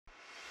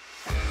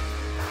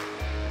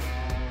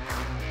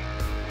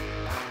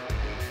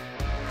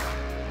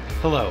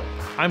Hello,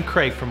 I'm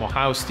Craig from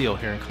Ohio Steel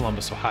here in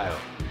Columbus, Ohio.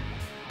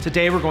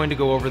 Today we're going to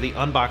go over the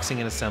unboxing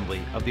and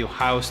assembly of the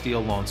Ohio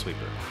Steel lawn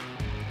sweeper.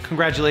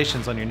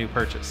 Congratulations on your new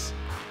purchase.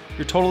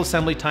 Your total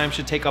assembly time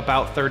should take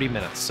about 30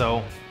 minutes,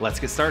 so let's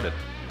get started.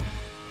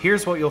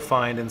 Here's what you'll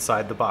find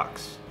inside the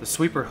box: the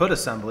sweeper hood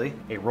assembly,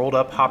 a rolled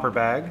up hopper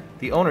bag,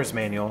 the owner's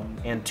manual,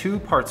 and 2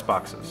 parts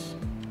boxes.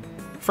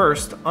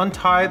 First,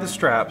 untie the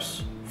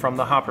straps from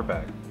the hopper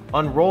bag.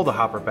 Unroll the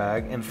hopper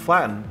bag and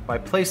flatten by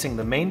placing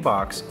the main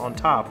box on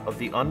top of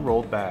the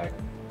unrolled bag.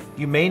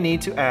 You may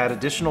need to add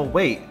additional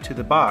weight to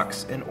the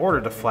box in order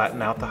to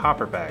flatten out the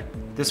hopper bag.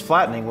 This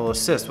flattening will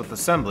assist with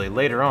assembly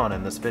later on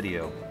in this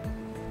video.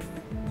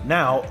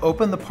 Now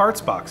open the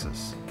parts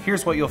boxes.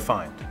 Here's what you'll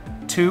find: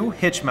 2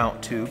 hitch mount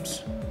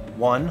tubes,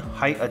 1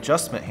 height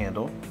adjustment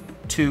handle,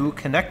 2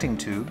 connecting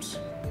tubes,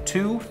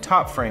 2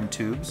 top frame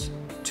tubes,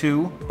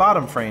 2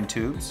 bottom frame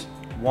tubes,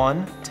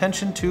 1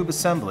 tension tube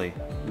assembly,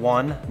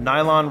 1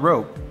 nylon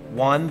rope,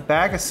 1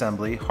 bag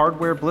assembly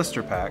hardware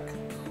blister pack,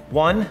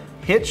 1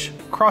 hitch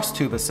cross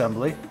tube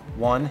assembly,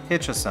 1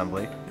 hitch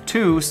assembly,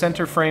 2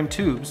 center frame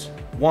tubes,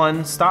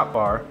 1 stop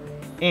bar,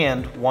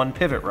 and 1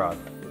 pivot rod.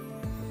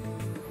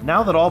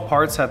 Now that all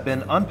parts have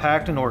been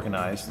unpacked and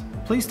organized,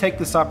 please take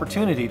this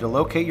opportunity to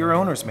locate your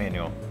owner's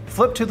manual.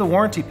 Flip to the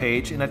warranty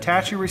page and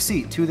attach your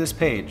receipt to this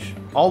page.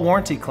 All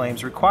warranty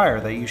claims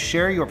require that you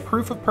share your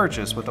proof of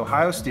purchase with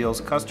Ohio Steel's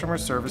customer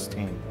service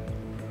team.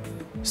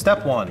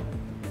 Step 1.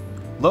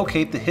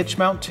 Locate the hitch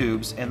mount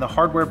tubes and the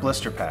hardware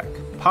blister pack.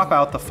 Pop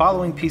out the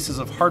following pieces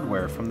of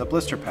hardware from the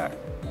blister pack: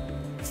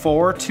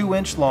 4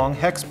 2-inch long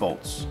hex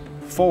bolts,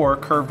 4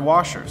 curved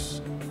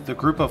washers, the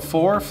group of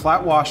 4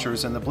 flat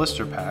washers in the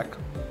blister pack,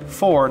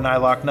 4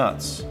 nylock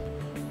nuts.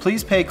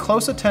 Please pay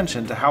close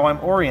attention to how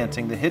I'm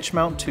orienting the hitch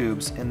mount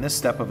tubes in this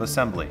step of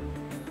assembly.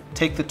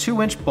 Take the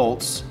 2-inch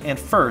bolts and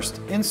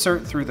first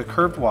insert through the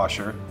curved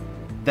washer,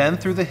 then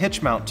through the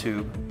hitch mount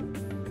tube,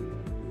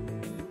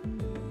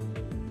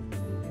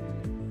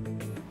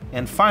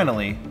 and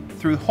finally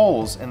through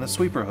holes in the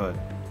sweeper hood.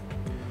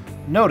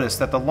 Notice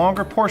that the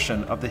longer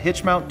portion of the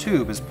hitch mount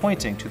tube is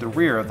pointing to the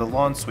rear of the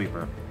lawn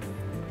sweeper.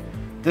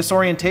 This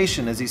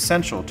orientation is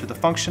essential to the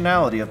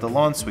functionality of the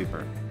lawn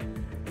sweeper.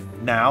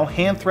 Now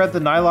hand thread the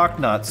nylock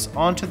nuts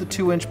onto the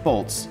 2-inch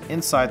bolts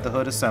inside the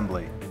hood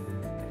assembly.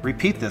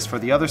 Repeat this for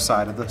the other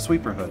side of the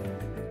sweeper hood.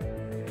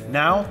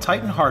 Now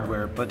tighten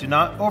hardware, but do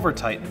not over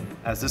tighten,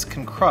 as this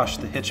can crush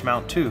the hitch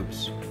mount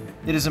tubes.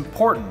 It is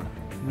important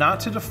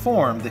not to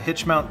deform the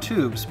hitch mount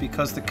tubes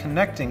because the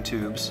connecting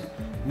tubes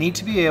need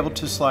to be able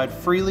to slide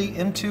freely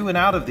into and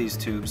out of these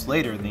tubes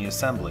later in the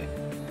assembly.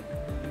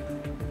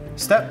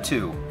 Step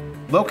 2.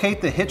 Locate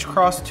the hitch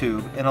cross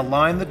tube and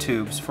align the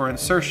tubes for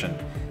insertion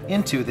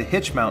into the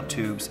hitch mount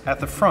tubes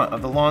at the front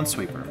of the lawn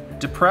sweeper.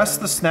 Depress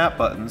the snap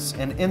buttons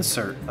and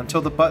insert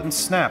until the buttons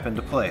snap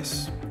into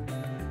place.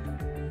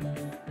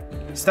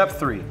 Step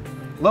 3.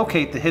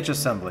 Locate the hitch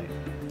assembly.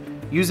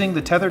 Using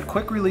the tethered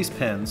quick release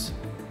pins,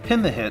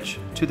 pin the hitch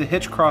to the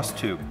hitch cross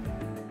tube.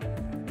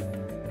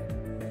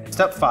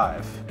 Step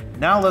 5.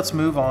 Now let's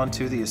move on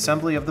to the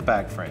assembly of the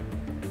bag frame.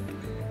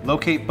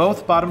 Locate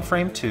both bottom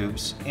frame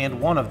tubes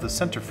and one of the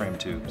center frame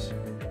tubes.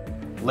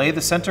 Lay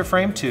the center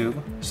frame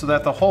tube so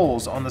that the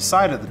holes on the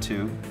side of the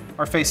tube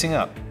are facing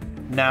up.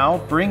 Now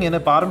bring in a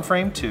bottom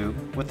frame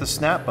tube with the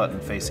snap button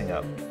facing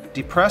up.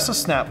 Depress a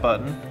snap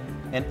button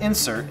and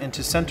insert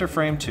into center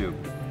frame tube.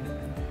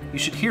 You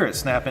should hear it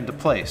snap into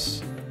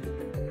place.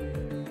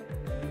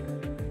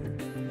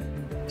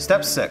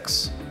 Step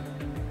 6.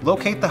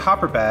 Locate the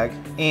hopper bag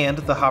and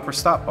the hopper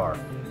stop bar.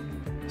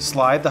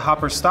 Slide the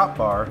hopper stop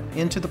bar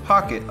into the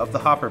pocket of the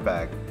hopper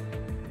bag.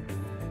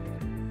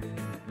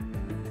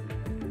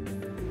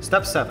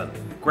 Step 7.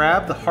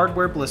 Grab the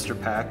hardware blister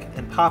pack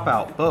and pop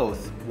out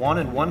both 1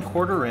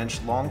 1/4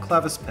 inch long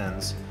clevis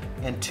pins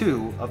and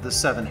 2 of the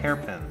 7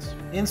 hairpins.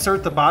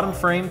 Insert the bottom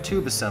frame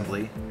tube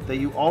assembly that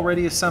you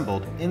already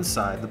assembled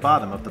inside the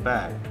bottom of the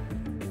bag.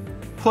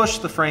 Push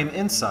the frame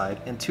inside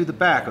and to the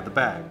back of the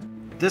bag.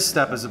 This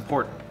step is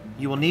important.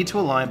 You will need to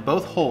align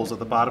both holes of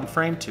the bottom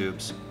frame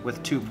tubes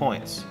with 2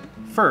 points.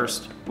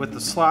 First, with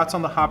the slots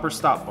on the hopper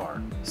stop bar.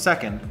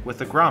 Second, with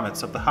the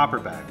grommets of the hopper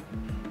bag.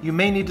 You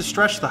may need to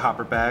stretch the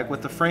hopper bag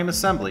with the frame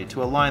assembly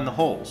to align the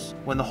holes.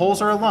 When the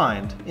holes are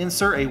aligned,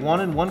 insert a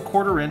 1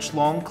 1/4 inch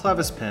long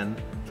clevis pin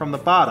from the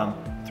bottom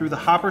through the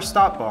hopper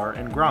stop bar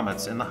and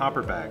grommets in the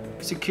hopper bag.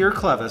 Secure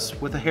clevis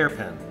with a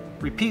hairpin.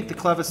 Repeat the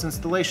clevis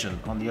installation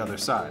on the other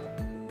side.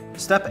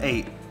 Step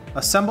 8.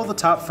 Assemble the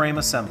top frame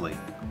assembly.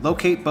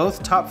 Locate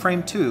both top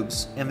frame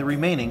tubes and the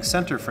remaining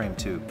center frame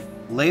tube.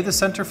 Lay the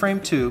center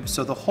frame tube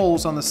so the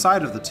holes on the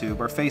side of the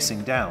tube are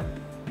facing down.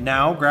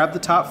 Now grab the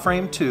top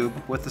frame tube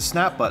with the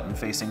snap button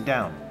facing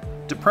down.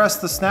 Depress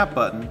the snap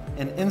button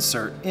and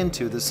insert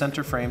into the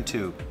center frame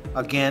tube.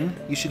 Again,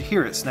 you should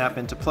hear it snap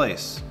into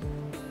place.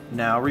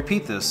 Now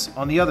repeat this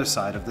on the other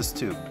side of this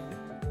tube.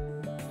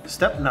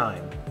 Step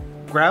 9.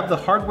 Grab the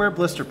hardware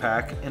blister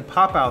pack and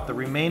pop out the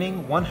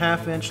remaining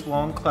 1/2 inch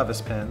long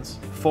clevis pins,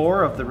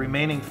 4 of the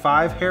remaining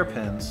 5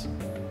 hairpins,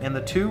 and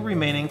the 2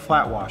 remaining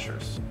flat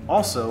washers.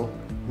 Also,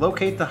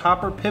 locate the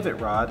hopper pivot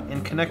rod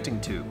and connecting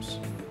tubes.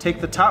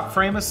 Take the top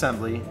frame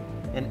assembly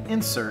and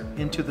insert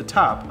into the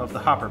top of the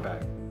hopper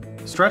bag.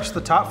 Stretch the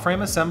top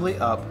frame assembly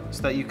up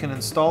so that you can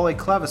install a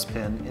clevis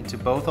pin into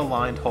both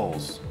aligned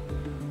holes.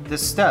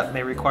 This step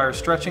may require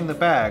stretching the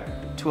bag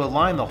to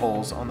align the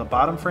holes on the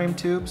bottom frame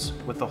tubes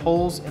with the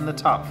holes in the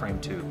top frame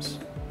tubes.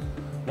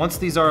 Once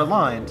these are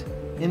aligned,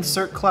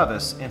 insert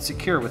clevis and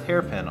secure with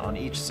hairpin on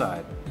each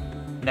side.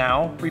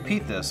 Now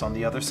repeat this on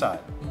the other side.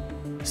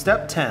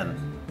 Step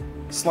 10.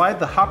 Slide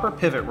the hopper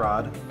pivot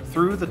rod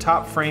through the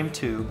top frame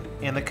tube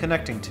and the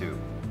connecting tube,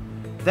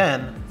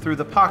 then through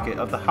the pocket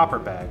of the hopper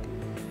bag,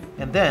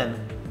 and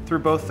then through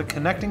both the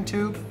connecting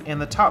tube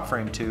and the top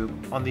frame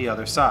tube on the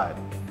other side.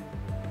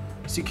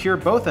 Secure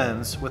both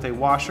ends with a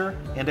washer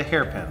and a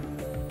hairpin.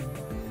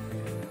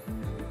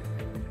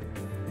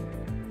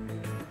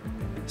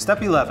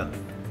 Step 11.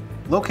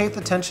 Locate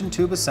the tension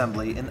tube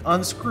assembly and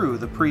unscrew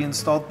the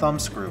pre-installed thumb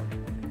screw.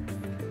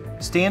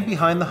 Stand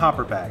behind the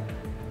hopper bag.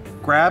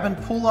 Grab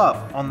and pull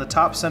up on the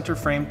top center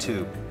frame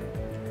tube.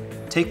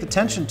 Take the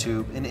tension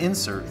tube and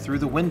insert through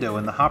the window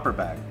in the hopper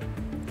bag.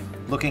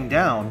 Looking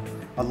down,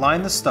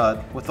 align the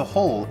stud with the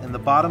hole in the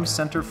bottom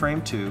center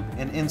frame tube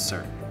and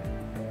insert.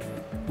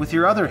 With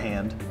your other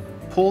hand,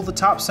 pull the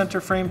top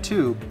center frame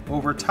tube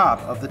over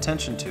top of the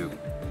tension tube.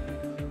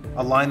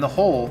 Align the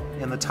hole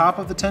in the top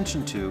of the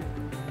tension tube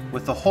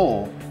with the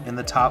hole in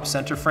the top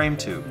center frame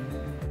tube.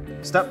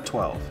 Step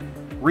 12.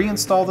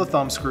 Reinstall the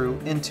thumb screw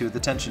into the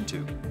tension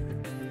tube.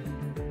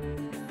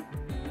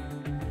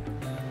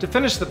 To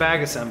finish the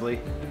bag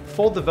assembly,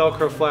 fold the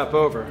Velcro flap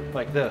over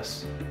like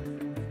this.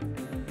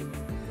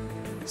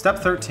 Step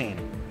 13.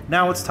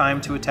 Now it's time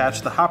to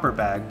attach the hopper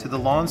bag to the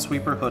lawn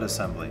sweeper hood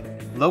assembly.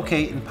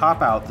 Locate and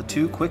pop out the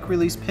 2 quick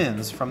release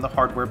pins from the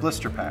hardware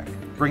blister pack.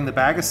 Bring the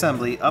bag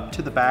assembly up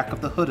to the back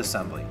of the hood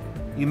assembly.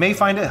 You may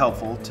find it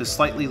helpful to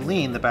slightly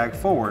lean the bag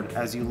forward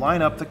as you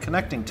line up the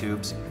connecting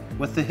tubes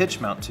with the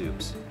hitch mount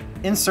tubes.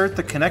 Insert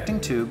the connecting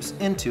tubes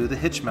into the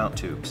hitch mount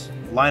tubes.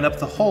 Line up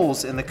the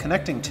holes in the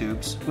connecting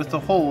tubes with the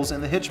holes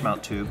in the hitch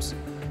mount tubes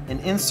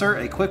and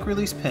insert a quick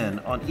release pin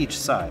on each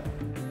side.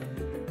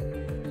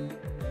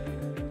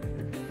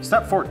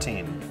 Step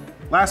 14.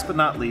 Last but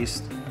not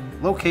least,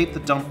 locate the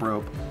dump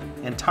rope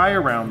and tie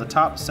around the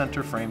top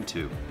center frame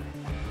tube.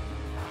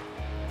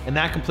 And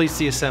that completes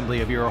the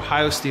assembly of your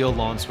Ohio Steel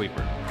lawn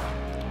sweeper.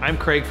 I'm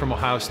Craig from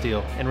Ohio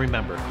Steel, and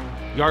remember,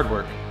 yard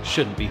work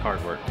shouldn't be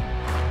hard work.